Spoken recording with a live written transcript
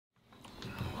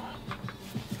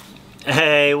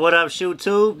Hey, what up,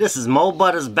 ShoeTube? This is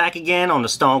MoButtaz back again on the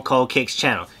Stone Cold Kicks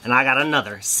channel, and I got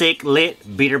another sick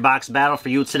lit beater box battle for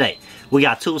you today. We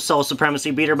got two Soul Supremacy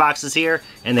beater boxes here,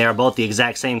 and they are both the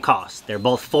exact same cost. They're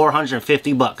both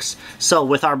 450 bucks. So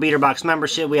with our beater box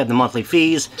membership, we have the monthly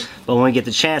fees, but when we get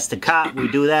the chance to cop, we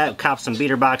do that, cop some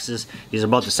beater boxes. These are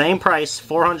both the same price,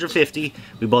 450.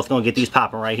 We both gonna get these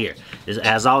popping right here.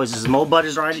 As always, this is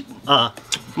MoButtaz, right?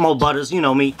 MoButtaz, you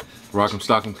know me. Rock'em,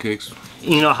 stock'em, kicks.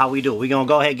 You know how we do. We're going to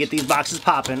go ahead and get these boxes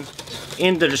popping.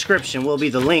 In the description will be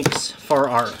the links for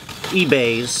our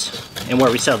eBays and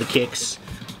where we sell the kicks.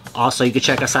 Also, you can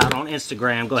check us out on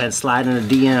Instagram. Go ahead and slide in a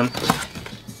DM.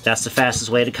 That's the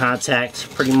fastest way to contact,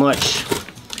 pretty much,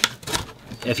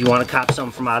 if you want to cop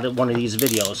something from either one of these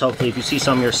videos. Hopefully, if you see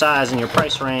some of your size and your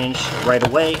price range right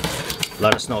away,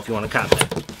 let us know if you want to cop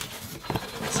that.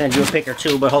 Send you a pic or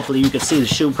two, but hopefully you can see the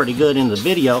shoe pretty good in the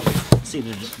video. See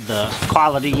the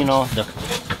quality, you know, the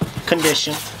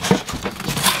condition.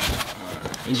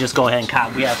 You just go ahead and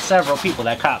cop. We have several people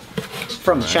that cop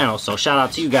from the channel, so shout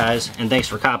out to you guys and thanks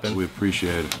for copping. We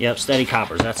appreciate it. Yep, steady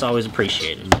coppers. That's always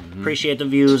appreciated. Appreciate the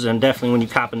views, and definitely when you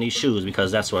copping these shoes, because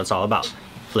that's what it's all about.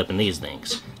 Flipping these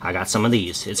things. I got some of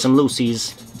these. It's some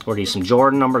Lucy's, or these some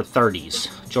Jordan number 30s.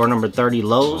 Jordan number 30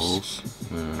 lows.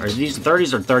 Yeah. Are these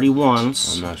 30s or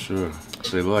 31s? I'm not sure.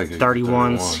 They like it.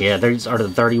 31s. Yeah, these are the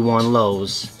 31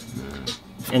 lows.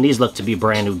 Yeah. And these look to be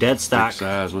brand new dead stock. Big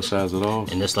size. What size at all?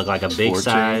 And this look like a big 14,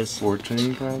 size.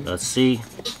 14 probably? Let's see.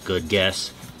 Good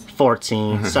guess.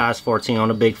 14. Size 14 on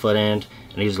the Bigfoot end.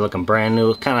 And these are looking brand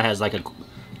new. Kind of has like a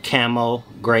camo,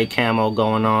 gray camo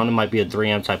going on. It might be a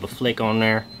 3M type of flick on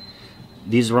there.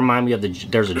 These remind me of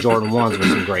there's a Jordan 1s with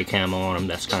some gray camo on them.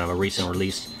 That's kind of a recent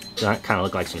release. Kind of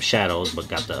look like some shadows, but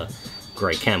got the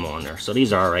gray camo on there. So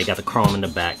these are alright. Got the chrome in the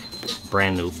back.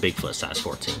 Brand new Bigfoot size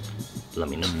 14. Let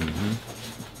me know.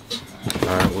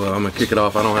 Alright, well, I'm going to kick it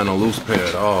off. I don't have no loose pair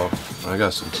at all. I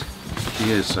got some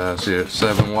kid size here.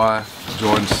 7Y,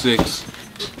 Jordan 6,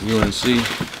 UNC.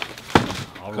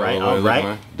 Alright,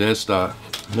 alright. Dead stock.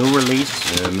 New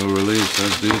release. Yeah, new release.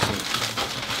 That's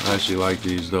decent. I actually like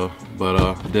these though.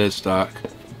 But dead stock,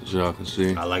 as y'all can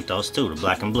see. I like those too, the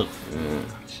black and blue. Yeah,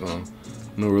 so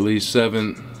new release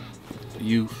 7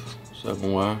 Youth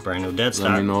 7Y. Brand new dead stock.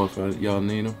 Let me know if y'all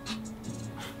need them.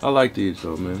 I like these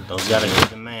though, man. Those got a good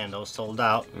demand. Those sold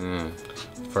out. Yeah.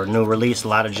 For new release, a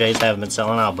lot of J's haven't been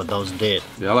selling out, but those did.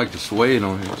 Yeah, I like the suede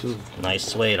on here too. Nice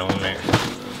suede on there.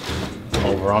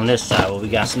 Over on this side, well, we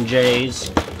got some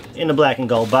J's in the black and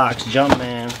gold box.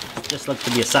 Jumpman. This looks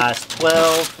to be a size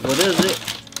 12. What is it?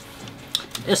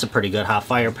 It's a pretty good hot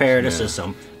fire pair. This is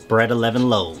some Bread 11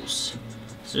 lows.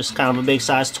 It's just kind of a big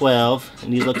size 12.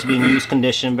 And these look to be in used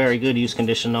condition. Very good used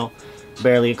condition though.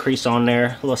 Barely a crease on there.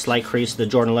 A little slight crease. The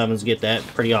Jordan 11s get that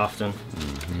pretty often.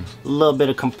 A little bit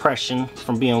of compression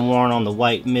from being worn on the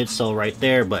white midsole right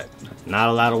there, but not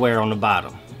a lot of wear on the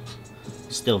bottom.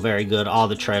 Still very good. All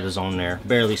the tread is on there.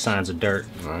 Barely signs of dirt.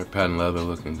 Alright, patent leather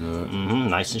looking good.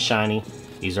 Nice and shiny.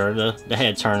 These are the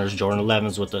head turners, Jordan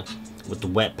 11s with the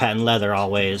wet patent leather.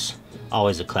 Always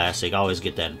a classic. Always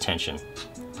get that attention.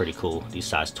 Pretty cool. These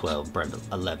size 12, Bread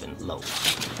 11 low.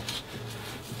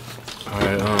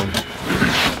 Alright,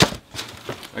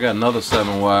 I got another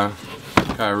 7Y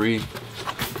Kyrie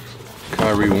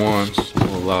 1s, a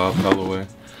little live colorway.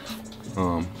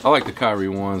 I like the Kyrie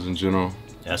 1s in general.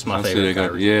 That's my favorite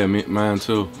Kyrie. Yeah, mine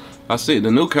too. I see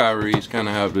the new Kyries kind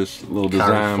of have this little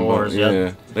design, but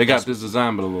yeah, they got this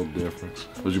design but a little different.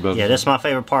 What you about to say? That's my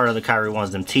favorite part of the Kyrie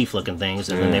ones, them teeth looking things,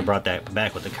 and then they brought that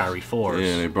back with the Kyrie 4s.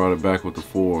 Yeah, they brought it back with the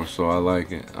 4s, so I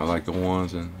like it. I like the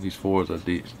 1s, and these 4s are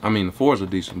decent. I mean, the 4s are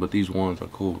decent, but these 1s are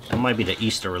cool. That might be the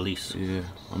Easter release. Yeah,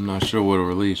 I'm not sure what to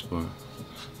release, but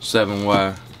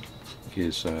 7Y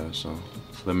kid size, so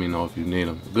let me know if you need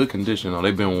them. Good condition though.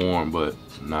 They've been worn, but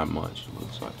not much, it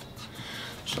looks like.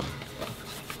 So.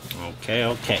 Okay.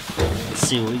 Let's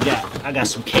see what we got. I got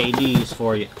some KDs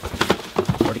for you.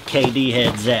 Where the KD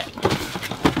heads at?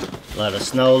 Let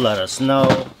us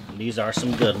know. These are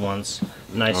some good ones.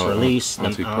 Nice release.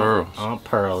 Pearls.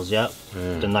 Pearls, yep.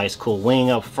 Yeah. The nice cool wing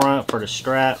up front for the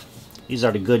strap. These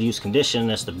are the good use condition.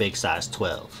 That's the big size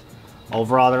 12.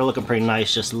 Overall, they're looking pretty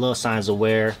nice. Just little signs of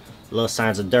wear, little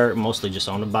signs of dirt, mostly just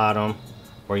on the bottom,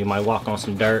 where you might walk on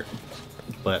some dirt,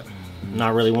 but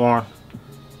not really worn.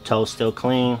 Toes still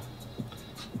clean.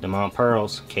 Them on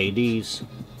pearls, KDs.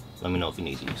 Let me know if you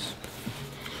need these.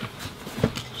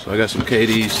 So I got some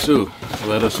KDs too.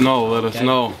 Let us know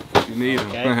if you need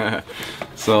them.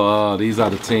 So these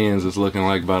are the 10s. It's looking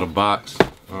like about a box.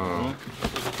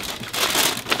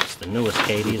 It's the newest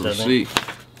KDs, I think.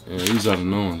 Yeah, these are the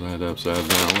new ones. I had upside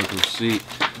down with the receipt.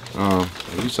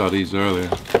 You saw these earlier.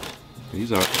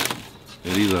 These are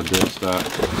dead stock.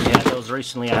 Yeah, those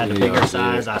recently. I had the bigger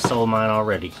size. I sold mine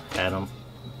already. Had them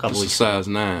a couple weeks ago.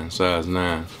 Size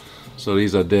 9. So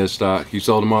these are dead stock. You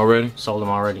sold them already? Sold them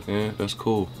already. Yeah, that's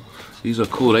cool. These are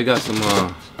cool. They got some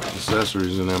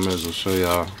accessories in there. I may as well show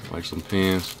y'all, like some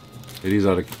pins. Yeah, these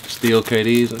are the steel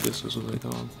KDs, I guess that's what they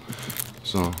call them.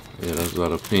 So, yeah, those are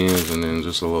the pins, and then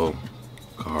just a little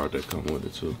card that come with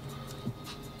it too.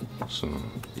 So,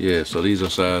 yeah, so these are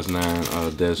size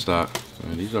 9 dead stock.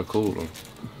 And these are cool though.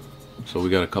 So we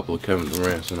got a couple of Kevin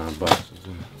Durant's in our boxes.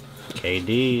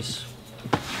 KDs.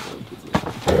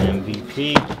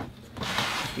 MVP.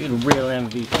 You the real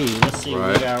MVP. Let's see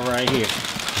what we got right here.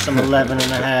 Some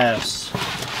 11.5s.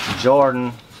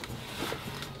 Jordan.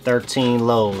 13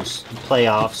 lows.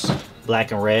 Playoffs.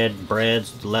 Black and red.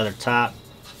 Breads. Leather top.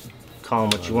 Call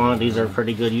them what you want. These are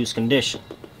pretty good use condition.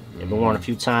 They've been worn a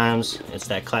few times. It's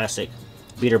that classic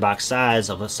beater box size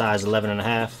of a size 11.5.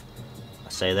 I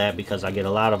say that because I get a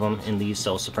lot of them in these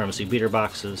Supremacy beater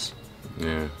boxes.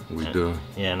 Yeah, we do.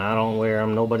 Yeah, and I don't wear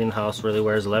them. Nobody in the house really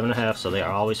wears 11.5, so they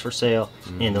are always for sale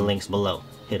in the links below.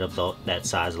 Hit up that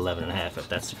size 11.5 if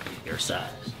that's your size.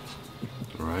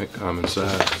 Right, common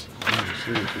size.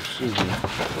 Alright,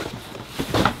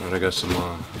 I got some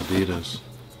Adidas.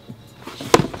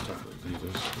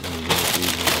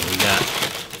 We got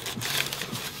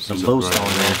some boost on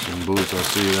there. Some boots, I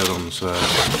see that on the side.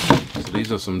 So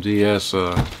these are some DS,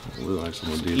 look like some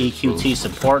Adidas EQT boots.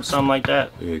 support, something like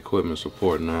that. Yeah, equipment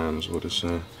support 9 is what it's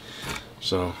saying.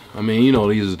 So, I mean, you know,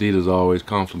 these Adidas are always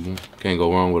comfortable. Can't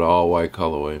go wrong with an all white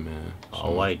colorway, man. So,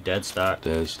 All white, dead stock.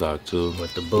 dead stock too.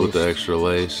 With the boost. With the extra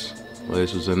lace.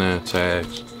 Laces in there,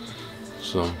 tags.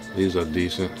 So, these are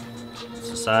decent.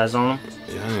 What's the size on them?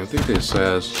 Yeah, I think they're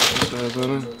size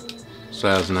on them?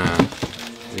 Size 9.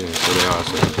 Yeah, so they are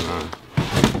size 9.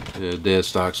 Yeah, dead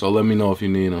stock. So let me know if you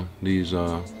need them. These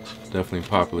are definitely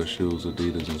popular shoes,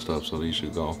 Adidas and stuff, so these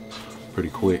should go pretty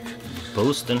quick.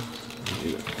 Boosting.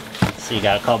 Yeah. See, you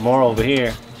got a couple more over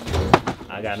here.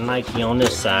 I got Nike on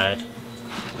this side.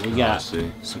 We got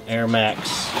some Air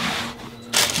Max,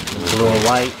 blue and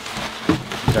white.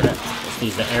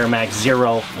 These are Air Max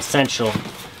Zero Essential.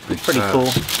 Pretty cool.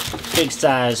 Big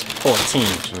size 14.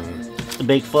 It's the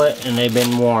big foot, and they've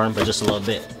been worn, but just a little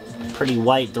bit. Pretty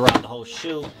white throughout the whole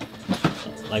shoe.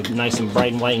 Like nice and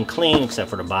bright and white and clean, except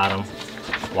for the bottom.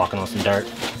 Walking on some dirt.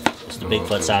 It's the big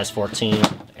foot size 14.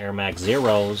 Air Max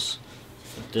Zeros.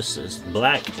 This is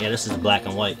black. Yeah, this is black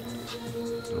and white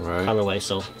colorway.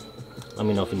 So let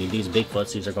me know if you need these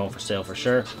Bigfoots. These are going for sale for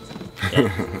sure. Yeah.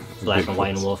 Black and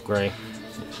white and wolf gray.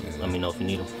 Let me know if you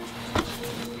need them.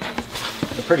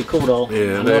 They're pretty cool though.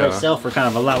 Yeah, I know they sell for kind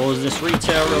of a lot. What was this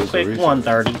retail real quick?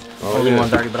 130. Only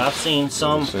 130, but I've seen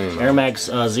some Air Max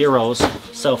Zeros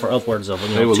sell for upwards of, you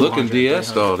know, they were looking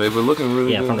DS though. They were looking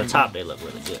really good. Yeah, from the top they look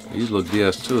really good. These look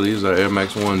DS too. These are Air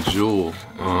Max 1 Jewel.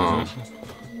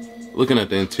 Looking at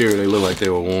the interior, they look like they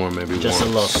were worn maybe just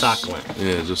once. A little sockling.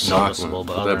 Yeah, just sockling.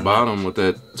 But that bottom with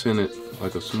that tinted,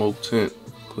 like a smoke tint,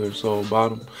 clear sole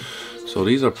bottom. So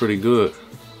these are pretty good.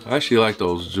 I actually like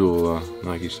those Jewel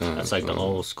Nike Sands. That's like the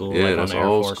old school. Yeah, like that's on the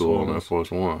old school on Air Force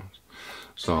Ones.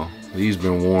 So these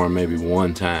been worn maybe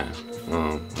one time.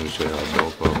 Let me show y'all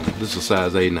both of them. This is a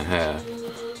size 8.5.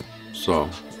 So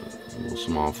little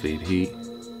small feet heat.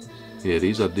 Yeah,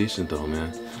 these are decent though,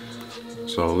 man.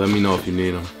 So let me know if you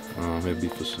need them. Maybe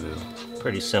for sale.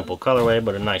 Pretty simple colorway,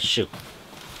 but a nice shoe.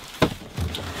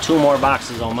 2 more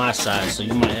boxes on my side, so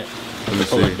you might have to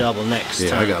pull a double next time.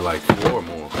 Yeah, I got like 4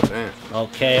 more. Damn.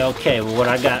 Okay, well what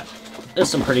I got, there's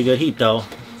some pretty good heat though.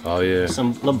 Oh yeah.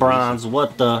 Some Lebrons,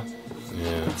 what the?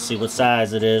 Yeah. Let's see what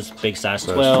size it is. Big size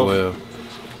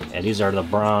 12. And these are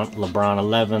LeBron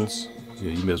 11s.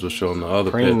 Yeah, you may as well show them the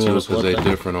other pair too, because they're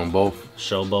different on both.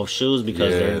 Show both shoes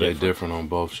because they're different on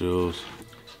both shoes.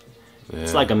 Yeah.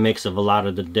 It's like a mix of a lot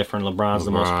of the different LeBrons,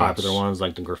 the most popular ones,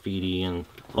 like the graffiti and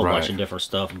a whole bunch of different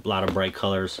stuff. A lot of bright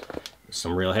colors.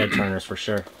 Some real head turners for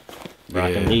sure.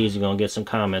 Rocking these, you're going to get some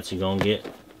comments. You're going to get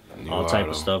all type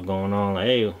of stuff going on. Like,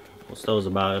 hey, what's those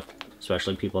about?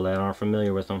 Especially people that aren't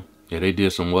familiar with them. Yeah, they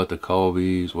did some what the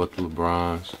Kobe's, what the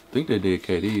LeBrons. I think they did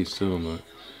KD's too, but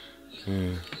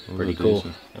yeah. Pretty cool.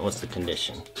 Decent. And what's the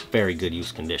condition? Very good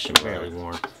use condition, barely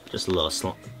worn. Just a little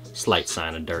slight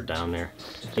sign of dirt down there.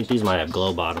 I think these might have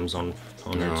glow bottoms on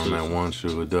there too. On that one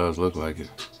shoe, it does look like it.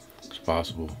 It's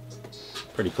possible.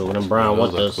 Pretty cool. And brown,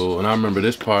 what does? Cool. And I remember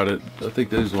this part. I think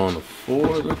these were on the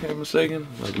 4th, if I'm not mistaken,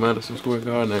 like Madison Square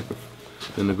Garden,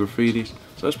 and the graffitis.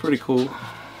 So that's pretty cool.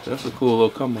 That's a cool little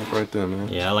come up right there, man.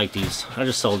 Yeah, I like these. I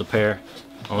just sold a pair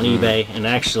on eBay, and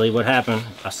actually, what happened?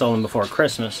 I sold them before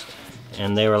Christmas,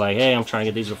 and they were like, hey, I'm trying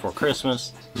to get these before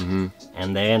Christmas.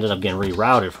 And they ended up getting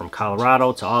rerouted from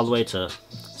Colorado to all the way to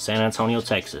San Antonio,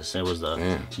 Texas. It was the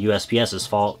USPS's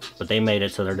fault, but they made it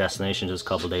to their destination just a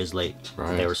couple days late.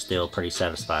 They were still pretty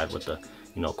satisfied with the,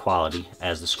 you know, quality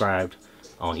as described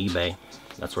on eBay.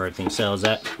 That's where everything sells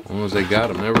at. As long as they got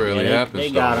them, that rarely happens. They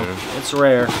got them. It's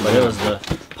rare, but it was the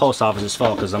post office's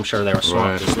fault because I'm sure they were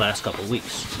swamped this last couple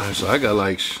weeks. All right, so I got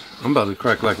like, I'm about to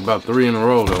crack like about 3 in a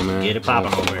row though, man. Get it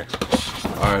popping over here.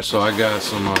 All right, so I got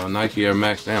some Nike Air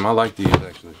Max. Damn, I like these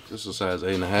actually. This is a size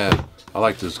 8.5. I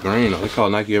like this green. They call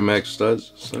Nike Air Max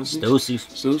studs.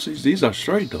 Stussies. These are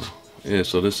straight though. Yeah,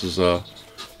 so this is I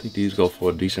think these go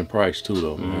for a decent price too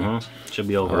though, man. Should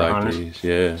be over 100. I like these,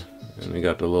 yeah. And they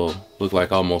got the little, look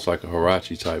like almost like a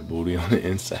Huarache type booty on the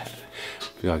inside.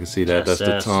 If y'all can see that, that's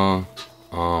the tongue.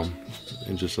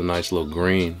 And just a nice little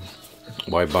green.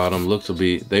 White bottom, looks to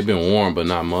be, they've been worn, but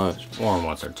not much. Worn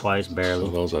once or twice, barely.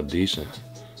 So those are decent.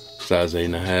 Size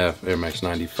 8.5, Air Max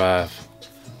 95.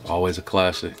 Always a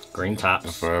classic. Green tops.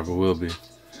 And forever will be.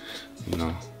 You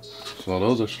know. So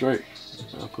those are straight.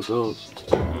 I'll put those.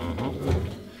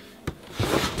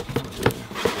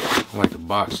 I like the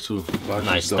box too. Box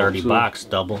nice sturdy box,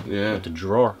 double. Yeah. With the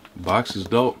drawer. Box is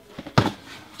dope.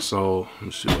 So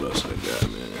let's see what else I got,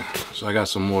 man. So I got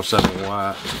some more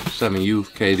 7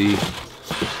 Youth KD.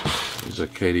 These are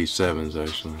KD 7s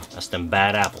actually. That's them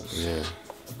bad apples. Yeah.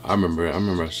 I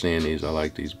remember seeing these. I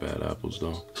like these bad apples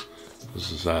though. This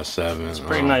is size 7. It's a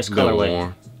pretty nice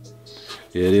colorway.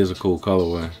 Yeah, it is a cool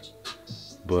colorway.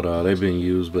 But they've been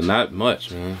used, but not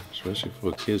much, man. Especially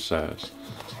for a kid size.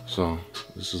 So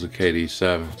this is a KD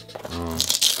 7.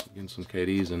 Getting some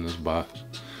KDs in this box.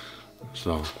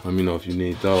 So let me know if you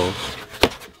need those.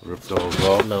 Rip those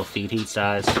off. Low feet heat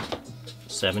size.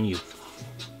 7 Youth.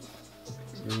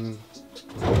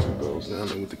 Those down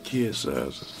there with the kid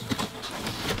sizes.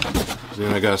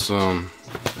 Then I got some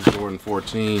Jordan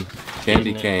 14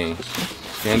 candy canes.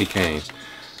 Candy canes.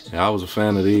 Yeah, I was a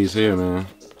fan of these here, man.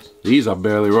 These are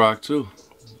barely rock too.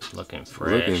 Looking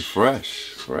fresh. Looking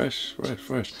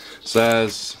fresh.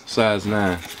 Size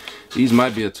 9. These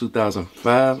might be a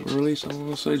 2005 release, I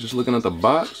want to say. Just looking at the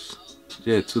box.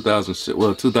 Yeah, 2006.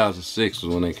 Well, 2006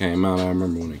 was when they came out. I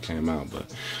remember when they came out,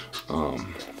 but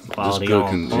quality good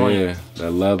on point. Yeah,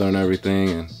 that leather and everything.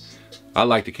 And I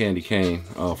like the candy cane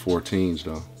 14s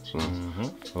though. So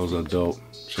those are dope.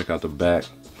 Check out the back.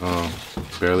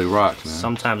 Barely rock, man.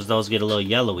 Sometimes those get a little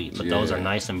yellowy, but those are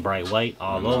nice and bright white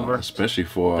all over. Especially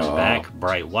for the back,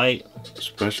 bright white.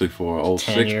 Especially for an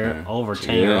 06 man. Over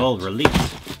 10-year-old release.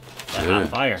 That hot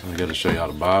fire. I gotta show y'all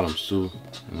the bottoms too.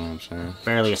 You know what I'm saying?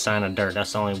 Barely a sign of dirt.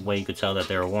 That's the only way you could tell that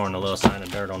they were worn. A little sign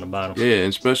of dirt on the bottom. Yeah, and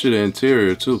especially the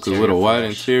interior too, because with a white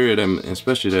interior,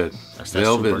 especially that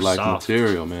velvet-like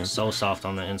material, man. So soft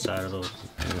on the inside of those.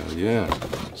 Yeah.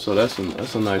 So that's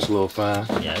a nice little find.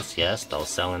 Yes. Those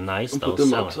selling nice. Those put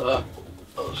them up top.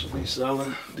 Those should be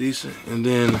selling decent. And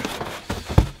then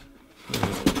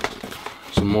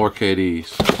some more KDs.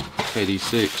 KD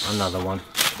 6. Another one.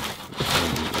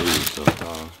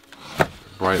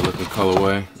 Bright looking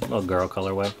colorway. Little girl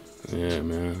colorway. Yeah,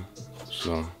 man.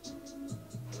 So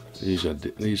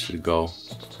these should go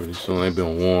pretty soon. They've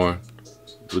been worn.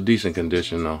 With decent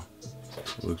condition though.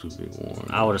 Looks to be worn.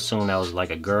 I would assume that was like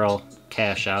a girl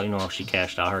cash out. You know, she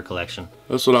cashed out her collection.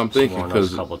 That's what I'm thinking,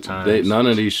 because none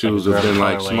of these shoes have been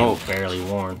like smoked. Barely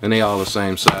worn. And they all the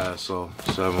same size, so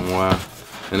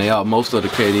 7Y. And they all, most of the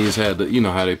KDs had the, you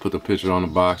know how they put the picture on the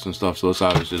box and stuff, so it's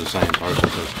obviously the same person,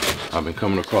 because I've been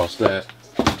coming across that.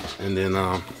 And then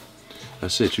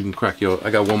that's it. You can crack your. I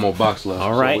got one more box left.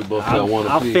 All right. So we both got one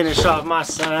I'll apiece. finish off my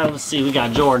side. Let's see. We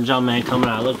got Jordan Jumpman coming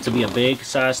out. Look to be a big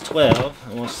size 12.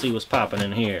 And we'll see what's popping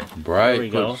in here. Bright. There we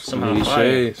go. Some hot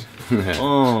fire.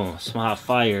 Some hot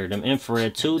fire. Them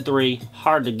infrared 2.3.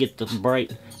 Hard to get the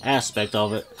bright aspect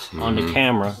of it on the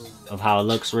camera of how it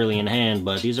looks really in hand.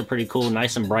 But these are pretty cool.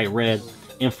 Nice and bright red.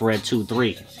 Infrared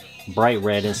 2.3. Bright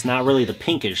red. And it's not really the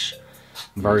pinkish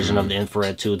version of the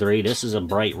infrared 2.3. This is a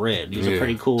bright red. These are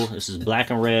pretty cool. This is black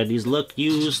and red. These look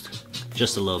used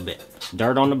just a little bit.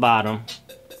 Dirt on the bottom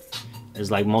is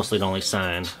like mostly the only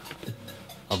sign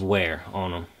of wear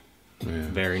on them.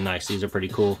 Very nice. These are pretty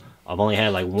cool. I've only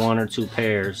had like 1 or 2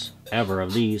 pairs ever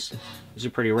of these. These are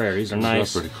pretty rare. These are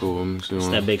nice. These are pretty cool. It's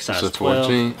that big size 12.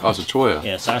 14? Oh, it's a 12.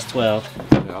 Yeah, size 12.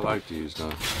 Yeah, I like these though.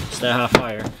 It's that hot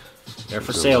fire. They're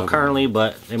for sale currently,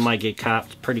 but they might get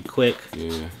copped pretty quick.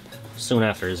 Yeah. Soon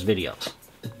after this video.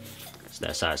 It's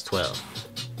that size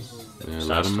 12. Yeah,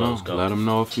 let them know. Let them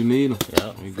know if you need them.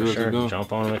 Yep, for sure.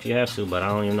 Jump on them if you have to, but I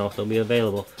don't even know if they'll be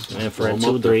available. Infrared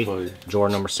 2.3,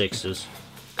 Jordan number 6s.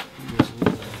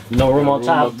 No room on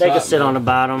top. They can sit on the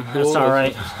bottom. That's all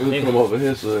right. We put them over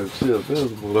here so they're still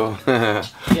visible though.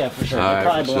 Yeah, for sure. They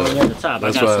probably belong at the top.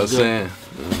 That's what I was saying.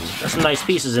 There's some nice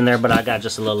pieces in there, but I got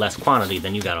just a little less quantity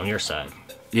than you got on your side.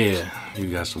 Yeah,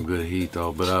 you got some good heat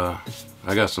though. But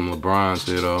I got some LeBrons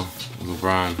here though.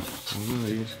 LeBron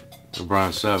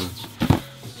 7s.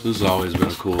 This has always been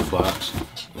a cool box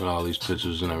with all these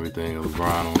pictures and everything of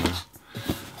LeBron on there.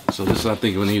 So this, I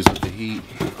think, when he was with the Heat,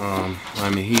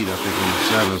 Miami Heat, I think when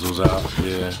the 7s was out,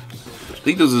 yeah. I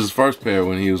think this was his first pair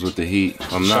when he was with the Heat,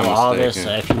 if I'm not mistaken. All this,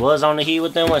 if he was on the Heat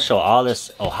with them, let's show all this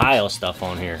Ohio stuff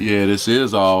on here. Yeah, this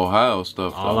is all Ohio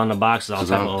stuff. All on the boxes, all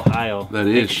type of Ohio That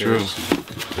is pictures. true.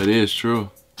 That is true.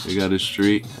 You got this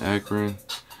street, Akron.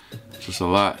 Just a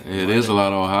lot. Yeah, it is a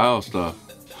lot of Ohio stuff.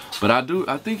 But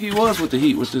I think he was with the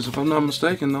Heat with this, if I'm not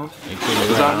mistaken, though.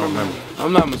 I don't remember.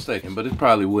 I'm not mistaken, but it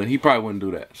probably wouldn't. He probably wouldn't do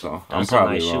that. So I'm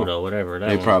probably nice wrong. Shoe, though, whatever.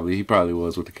 He probably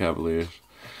was with the Cavaliers.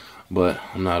 But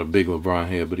I'm not a big LeBron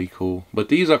head, but he cool. But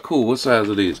these are cool. What size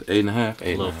are these? 8.5?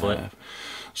 8.5.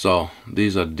 So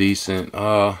these are decent.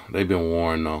 They've been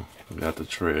worn though. Got the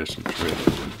tread, some tread.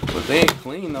 But they ain't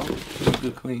clean though. In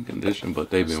good clean condition, but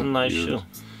they've been some nice used. shoe.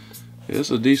 It's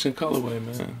a decent colorway,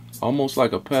 man. Almost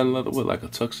like a patent leather with like a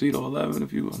tuxedo 11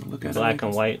 if you want to look at it. Black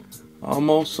and white.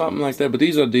 Almost something like that, but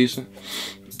these are decent.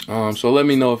 So let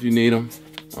me know if you need them.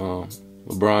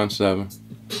 LeBron 7.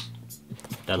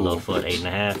 That little foot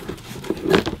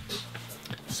 8.5.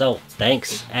 So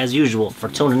thanks as usual for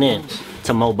tuning in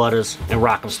to MoButtaz and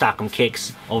Rock'em Stock'em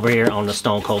Kicks over here on the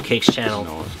Stone Cold Kicks channel.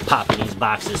 Popping these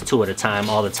boxes 2 at a time,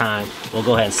 all the time. We'll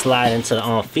go ahead and slide into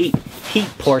the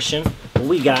heat portion.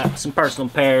 We got some personal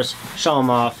pairs, show them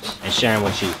off, and share them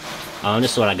with you.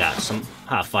 This is what I got, some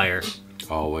hot fire.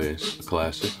 Always a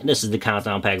classic. And this is the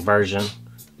countdown pack version,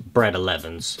 Bread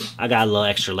 11s. I got a little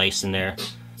extra lace in there,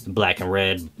 the black and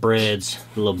red breads,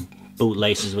 the little boot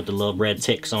laces with the little red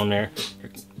ticks on there.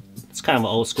 It's kind of an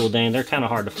old school thing. They're kind of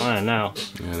hard to find now.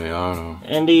 Yeah, they are though.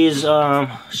 And these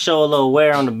show a little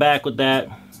wear on the back with that.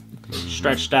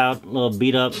 Stretched out, a little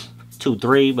beat up.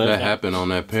 2-3, but that happened on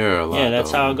that pair a lot. Yeah,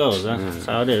 that's though. how it goes. Huh? That's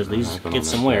how it is. These get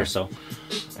some wear, so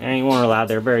I ain't worn a lot.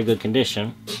 They're very good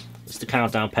condition. It's the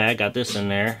countdown pack. Got this in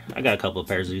there. I got a couple of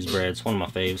pairs of these breads. One of my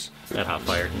faves. That hot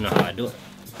fire. You know how I do it.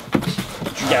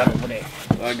 What you got over there?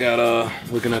 I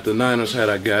got looking at the Niners hat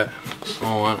I got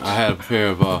on. I had a pair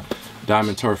of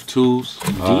Diamond Turf 2s.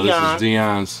 This is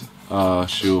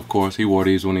Deion's shoe, of course. He wore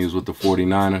these when he was with the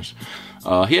 49ers.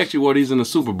 He actually wore these in the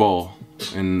Super Bowl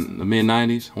in the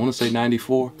mid-90s. I want to say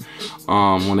 94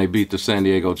 when they beat the San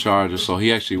Diego Chargers. So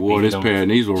he actually wore this pair, and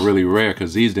these were really rare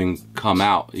because these didn't come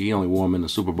out. He only wore them in the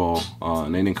Super Bowl,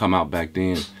 and they didn't come out back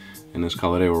then in this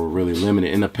color. They were really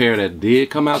limited. And the pair that did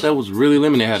come out that was really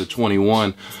limited had a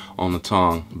 21 on the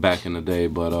tongue back in the day,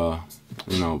 but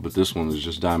you know, but this one is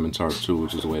just Diamond Turf 2,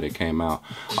 which is the way they came out.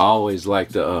 I always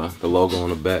liked the logo on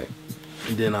the back.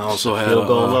 And then I also had field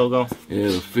goal logo. Yeah,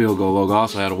 the field goal logo. I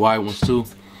also had the white ones too.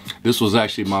 This was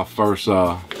actually my first,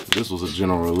 this was a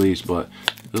general release, but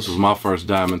this was my first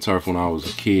Diamond Turf when I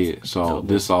was a kid. So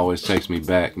this always takes me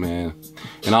back, man.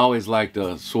 And I always like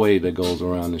the suede that goes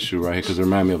around the shoe right here because it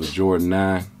reminds me of a Jordan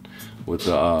 9 with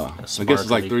the, I guess it's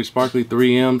like sparkly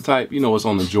 3M type. You know what's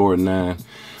on the Jordan 9.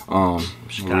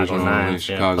 Chicago 9.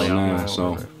 Chicago 9.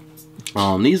 So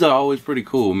these are always pretty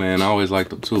cool, man. I always like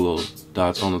the 2 little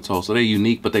dots on the toe. So they're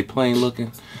unique, but they plain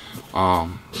looking.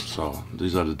 So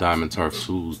these are the Diamond Turf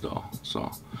 2s though. So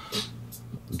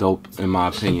dope in my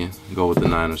opinion. Go with the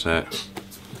Niners hat.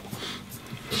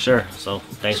 Sure. So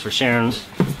thanks for sharing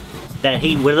that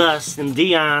heat with us and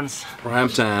Deion's. Prime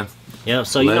time. Yep.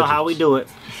 So you know how we do it.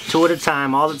 2 at a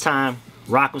time, all the time.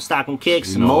 Rock'em Stock'em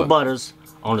Kicks and MoButtaz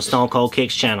on the Stone Cold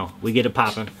Kicks channel. We get it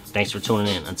popping. Thanks for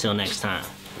tuning in. Until next time.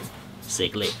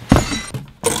 Sick lit.